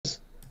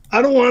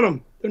I don't want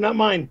them. They're not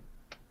mine.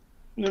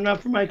 They're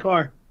not for my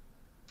car.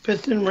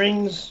 Piston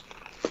rings.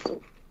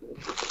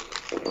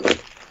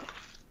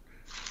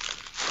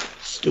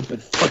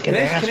 Stupid fucking asshole. Can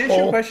I ask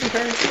you a question,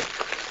 Perry?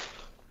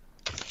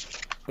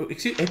 Oh,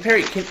 excuse me, hey,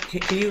 Perry,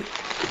 can you...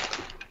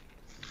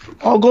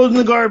 All goes in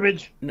the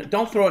garbage. No,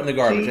 don't throw it in the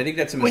garbage. See, I think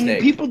that's a mistake.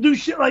 When people do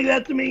shit like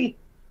that to me,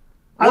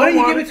 why don't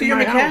you give it to your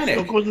mechanic?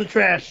 So it goes in the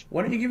trash.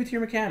 Why don't you give it to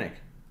your mechanic?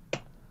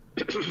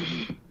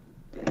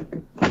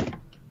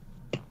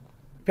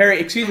 Perry,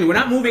 excuse me, we're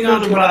not moving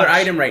on to another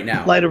item right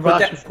now.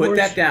 Put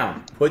that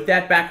down. Put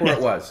that back where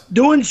it was.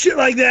 Doing shit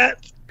like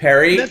that.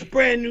 Perry. That's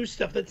brand new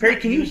stuff. That's Perry,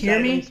 can you hear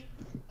me?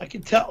 I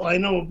can tell. I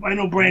know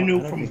brand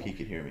new from he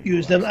could hear me.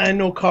 used them. I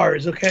know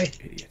cars, okay?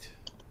 Idiot.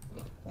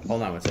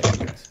 Hold on one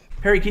second, guys.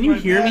 Perry, can you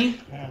hear me?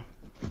 Yeah.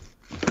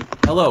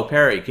 Hello,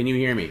 Perry, can you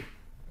hear me?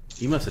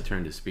 He must have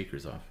turned his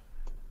speakers off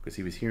because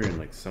he was hearing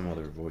like some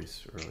other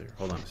voice earlier.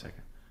 Hold on a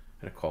second.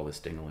 I gotta call this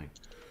ding-a-ling.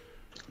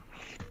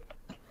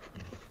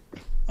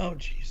 Oh,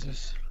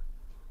 Jesus.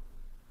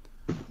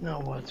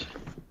 Now what?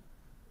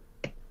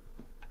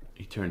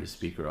 He turned his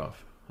speaker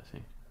off, I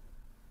think.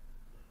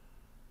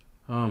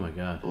 Oh my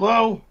God.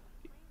 Hello?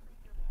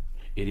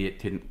 Idiot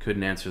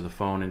couldn't answer the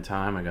phone in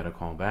time. I gotta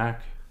call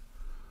back.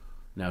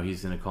 Now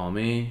he's gonna call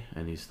me,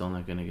 and he's still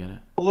not gonna get it.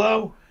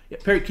 Hello? Yeah,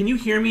 Perry, can you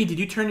hear me? Did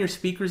you turn your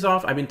speakers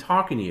off? I've been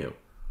talking to you.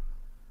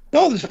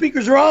 No, the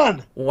speakers are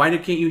on. Well, why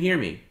can't you hear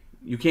me?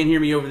 You can't hear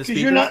me over the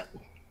speakers? Because you're not...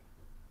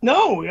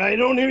 No, I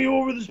don't hear you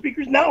over the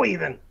speakers now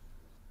even.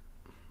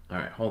 All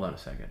right, hold on a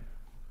second.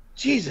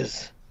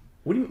 Jesus.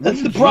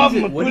 That's the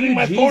problem with putting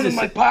my phone in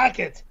my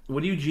pocket.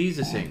 What are you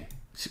Jesusing?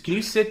 Can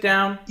you sit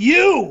down?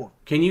 You!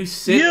 Can you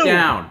sit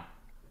down?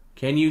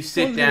 Can you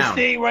sit down?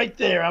 Stay right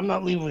there. I'm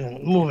not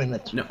moving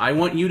it. No, I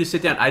want you to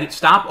sit down.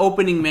 Stop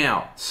opening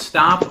mail.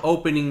 Stop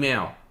opening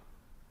mail.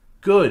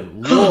 Good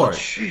Lord. Oh,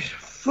 jeez,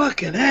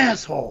 fucking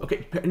asshole.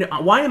 Okay,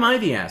 why am I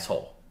the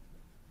asshole?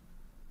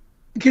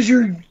 Because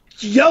you're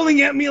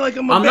yelling at me like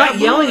I'm not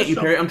yelling at you,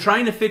 Perry. I'm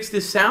trying to fix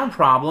this sound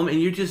problem, and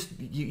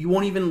you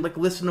won't even like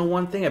listen to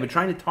one thing. I've been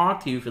trying to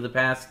talk to you for the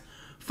past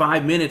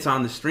 5 minutes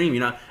on the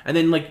stream, and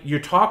then like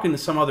you're talking to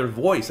some other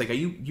voice. Like,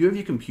 you have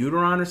your computer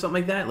on or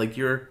something like that? Like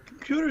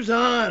computer's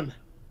on.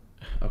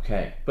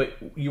 Okay, but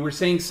you were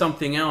saying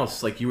something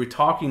else. Like you were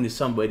talking to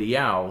somebody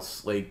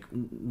else. Like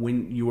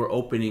when you were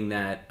opening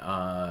that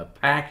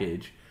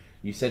package,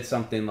 you said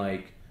something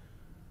like,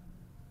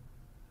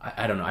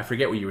 I don't know. I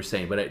forget what you were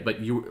saying, but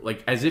you were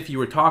like as if you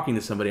were talking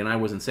to somebody, and I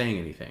wasn't saying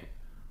anything.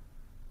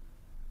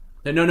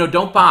 No,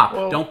 don't bop.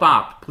 Well, don't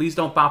bop. Please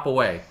don't bop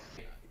away.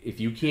 If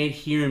you can't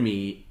hear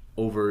me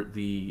over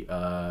the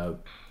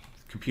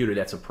computer,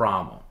 that's a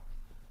problem.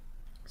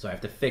 So I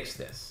have to fix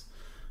this.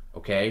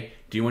 Okay?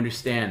 Do you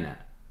understand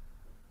that?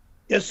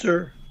 Yes,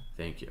 sir.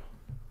 Thank you.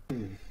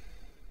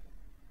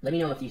 Let me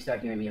know if you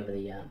start hearing me over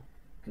the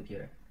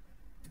computer.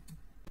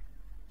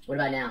 What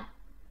about now?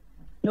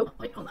 Nope. Oh,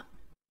 wait, hold on.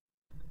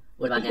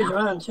 What about speakers now?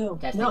 Are on too.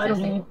 Testing, no, I don't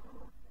testing. hear you.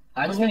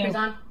 Are the speakers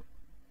on?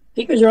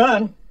 Speakers are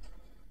on.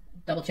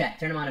 Double check.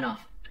 Turn them on and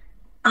off.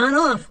 On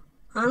off.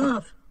 On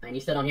off. And you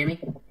still don't hear me?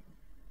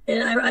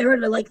 And I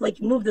heard it like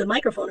you moved the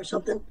microphone or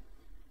something.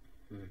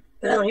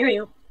 But I don't hear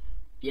you.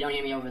 You don't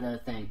hear me over the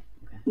thing?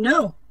 Okay.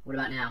 No. What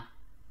about now?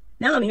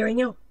 Now I'm hearing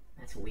you.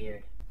 That's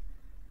weird.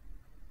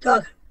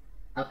 Talk.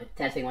 Oh,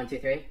 testing 1, 2,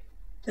 3.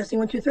 Testing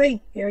 1, 2,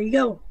 3. Here you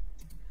go.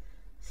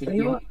 See,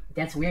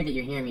 that's weird that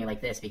you're hearing me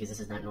like this because this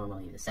is not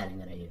normally the setting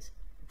that I use.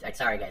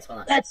 Sorry, guys.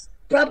 Hold on. That's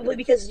probably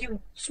because you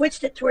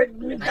switched it to where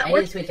I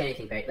didn't switch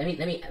anything, Perry.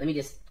 Let me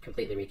just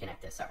completely reconnect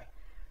this.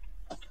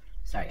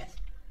 Sorry, guys.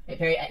 Hey,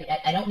 Perry,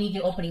 I don't need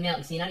you opening mail.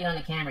 You see, you're not even on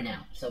the camera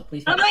now, so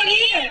please... I'm right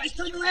here! I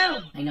still you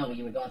around! I know, but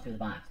you were going through the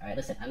box. Alright,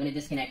 listen, I'm going to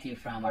disconnect you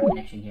from our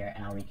connection here,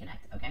 and I'll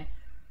reconnect, okay?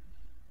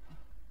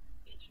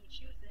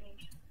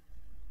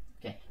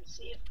 Okay.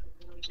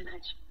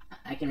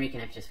 I can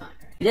reconnect just fine,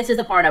 Perry. This is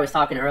the part I was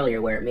talking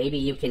earlier, where maybe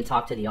you can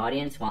talk to the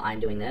audience while I'm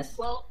doing this.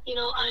 Well,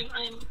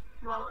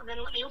 well,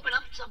 then let me open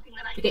up something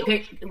that I okay,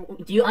 Perry,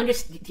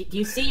 do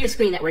you see your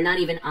screen that we're not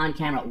even on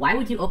camera? Why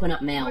would you open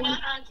up mail? We're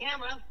not on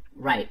camera.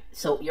 Right,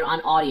 so you're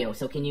on audio,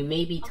 so can you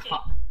maybe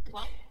talk...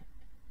 Well,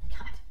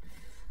 God.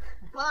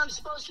 Well, I'm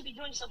supposed to be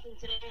doing something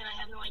today, and I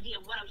have no idea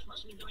what I'm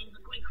supposed to be doing.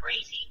 I'm going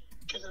crazy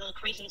because of the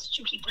craziness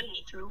you keep putting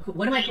me through.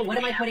 What am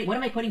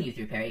I putting you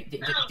through, Perry?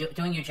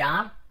 Doing your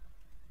job?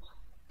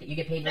 That you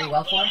get paid very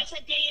well for? I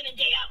said day in and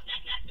day out,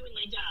 not doing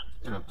my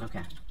job. Oh,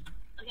 okay.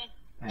 Okay.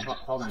 All right,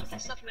 hold on a second.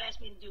 Stuff you asked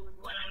me to do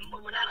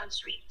when we're not on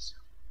streams.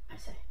 I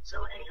see.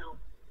 So anyhow.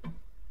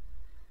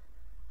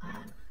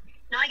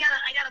 Now I got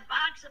a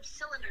box of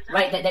cylinders.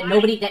 Right,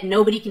 that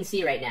nobody can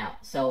see right now.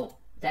 So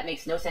that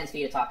makes no sense for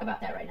you to talk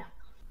about that right now.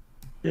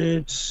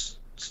 It's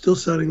still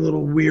sounding a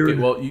little weird. Okay,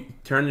 well, you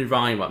turn your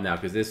volume up now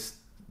because this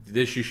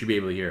you should be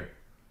able to hear.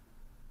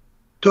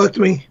 Talk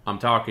to me. I'm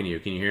talking to you.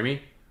 Can you hear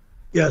me?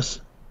 Yes.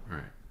 All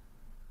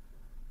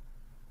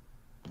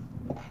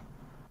right.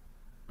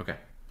 Okay.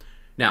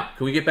 Now,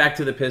 can we get back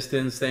to the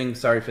Pistons thing?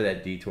 Sorry for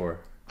that detour.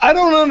 I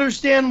don't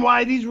understand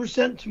why these were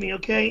sent to me,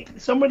 okay?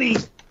 Somebody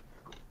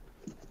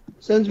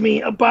sends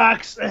me a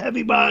box, a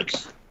heavy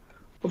box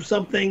of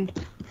something.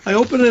 I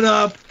open it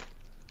up,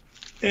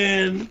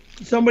 and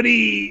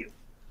somebody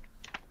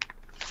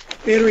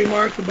made a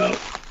remark about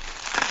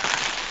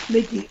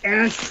making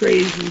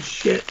ashtrays and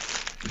shit.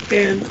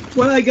 And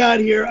what I got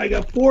here, I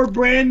got 4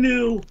 brand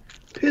new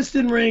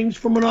piston rings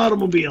from an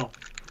automobile.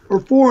 Or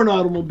for an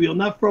automobile,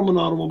 not from an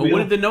automobile. But what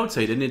did the note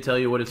say? Didn't it tell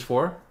you what it's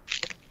for?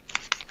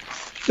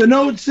 The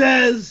note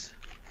says,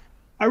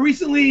 I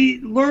recently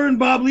learned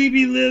Bob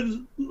Levy lives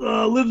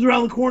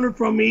around the corner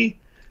from me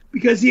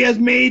because he has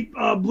made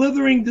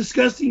blithering,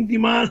 disgusting,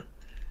 demoralizing,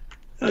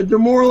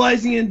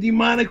 and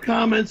demonic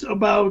comments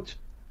about,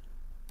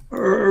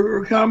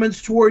 or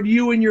comments toward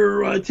you and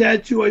your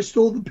tattoo. I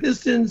stole the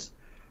pistons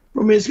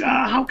from his.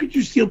 How could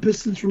you steal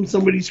pistons from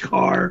somebody's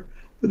car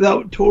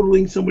without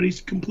totaling somebody's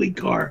complete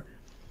car?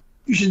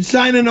 You should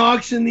sign and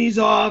auction these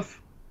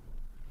off.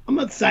 I'm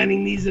not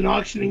signing these and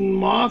auctioning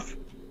them off.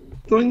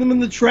 Throwing them in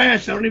the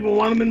trash. I don't even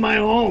want them in my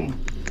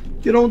home.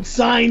 You don't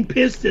sign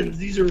pistons.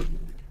 These are.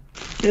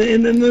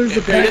 And then there's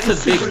a. That's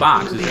a big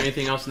box. Is there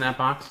anything else in that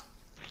box?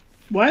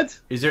 What?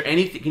 Is there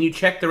anything? Can you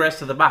check the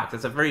rest of the box?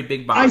 That's a very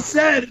big box. I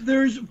said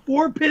there's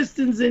 4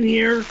 pistons in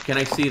here. Can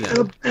I see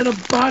them? And a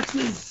box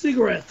of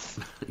cigarettes.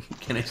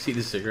 Can I see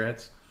the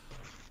cigarettes?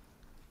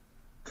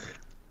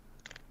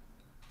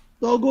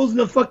 It all goes in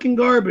the fucking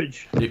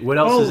garbage. What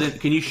else is in?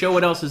 Can you show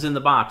what else is in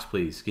the box,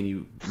 please? Can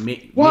you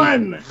make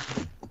 1,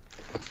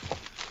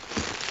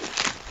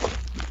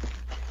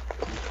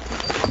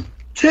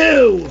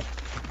 2.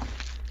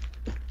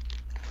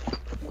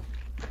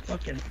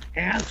 Fucking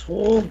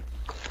asshole.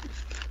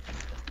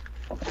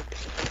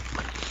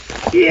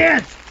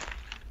 Shit.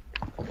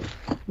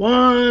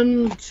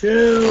 1,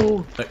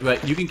 2.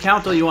 But you can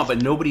count all you want,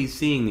 but nobody's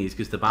seeing these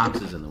because the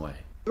box is in the way.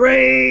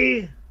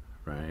 3.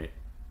 Right.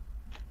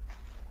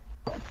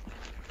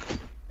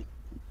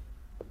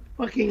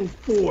 Fucking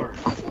 4.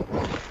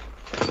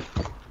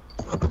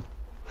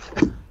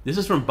 This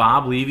is from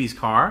Bob Levy's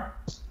car?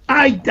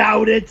 I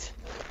doubt it.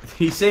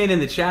 He's saying in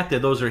the chat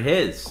that those are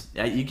his.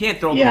 You can't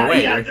throw them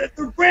away. Yeah, Right?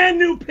 they're brand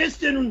new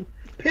pistons,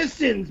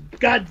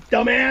 god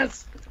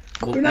dumbass.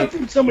 Well, They're not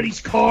from somebody's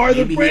car.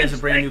 Maybe They're he has a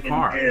brand new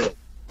car. new.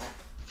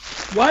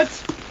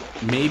 What?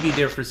 Maybe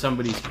they're for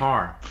somebody's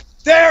car.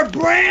 They're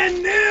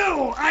brand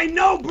new. I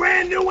know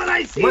brand new when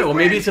I see. Wait, well,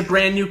 maybe it's a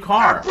brand new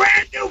car.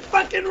 Brand new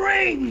fucking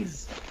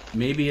rings.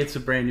 Maybe it's a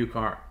brand new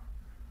car.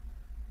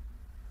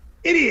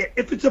 Idiot.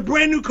 If it's a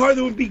brand new car,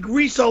 there would be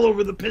grease all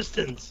over the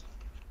pistons.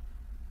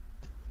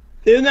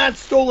 They're not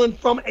stolen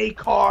from a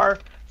car.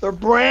 They're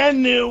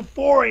brand new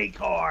for a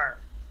car.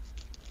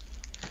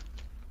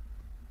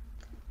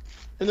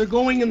 And they're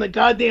going in the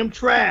goddamn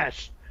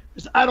trash.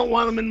 Because I don't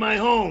want them in my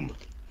home.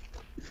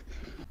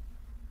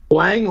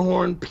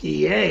 Langhorne,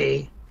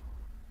 PA.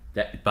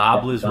 That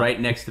Bob lives right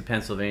next to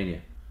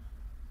Pennsylvania.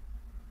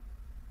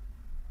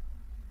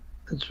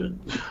 That's what,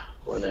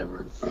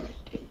 whatever.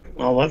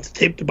 I'll have to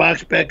tape the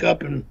box back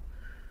up and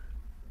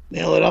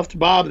nail it off to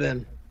Bob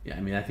then. Yeah,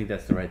 I mean, I think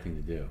that's the right thing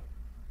to do.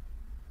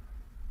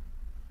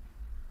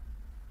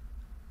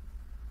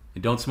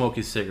 And don't smoke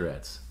his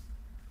cigarettes.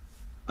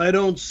 I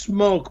don't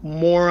smoke,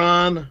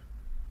 moron.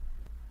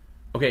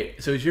 Okay,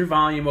 so is your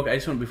volume okay? I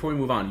just want, before we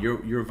move on,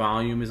 your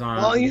volume is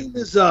on. Volume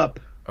is up.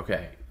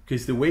 Okay,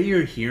 because the way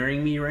you're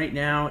hearing me right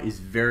now is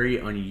very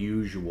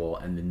unusual,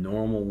 and the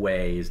normal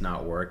way is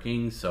not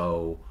working.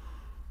 So,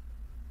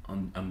 I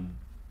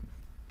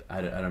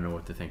don't know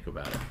what to think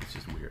about it. It's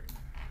just weird.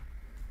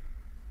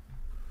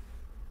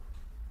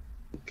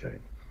 Okay.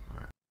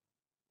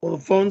 Well,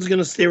 the phone's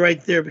gonna stay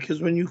right there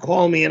because when you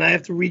call me and I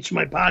have to reach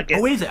my pocket.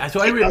 Oh, wait a second. So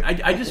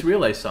I just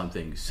realized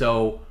something.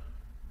 So,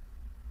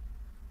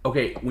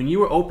 okay, when you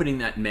were opening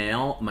that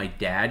mail, my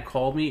dad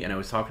called me and I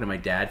was talking to my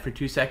dad for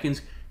 2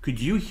 seconds. Could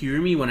you hear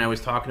me when I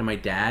was talking to my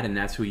dad and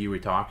that's who you were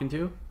talking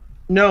to?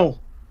 No.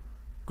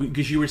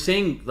 Because you were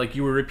saying, like,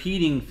 you were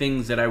repeating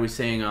things that I was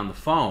saying on the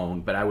phone,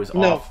 but I was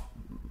off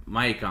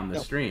mic on the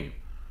stream.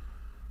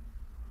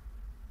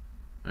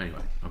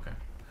 Anyway, okay.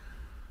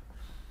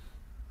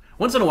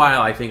 Once in a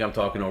while, I think I'm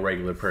talking to a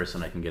regular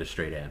person. I can get a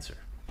straight answer.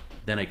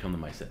 Then I come to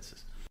my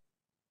senses.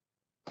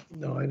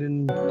 No, I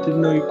didn't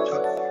know you were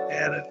talking to your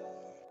dad. I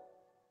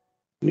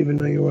didn't even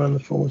know you were on the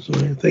phone with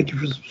somebody. Thank you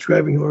for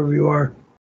subscribing, whoever you are.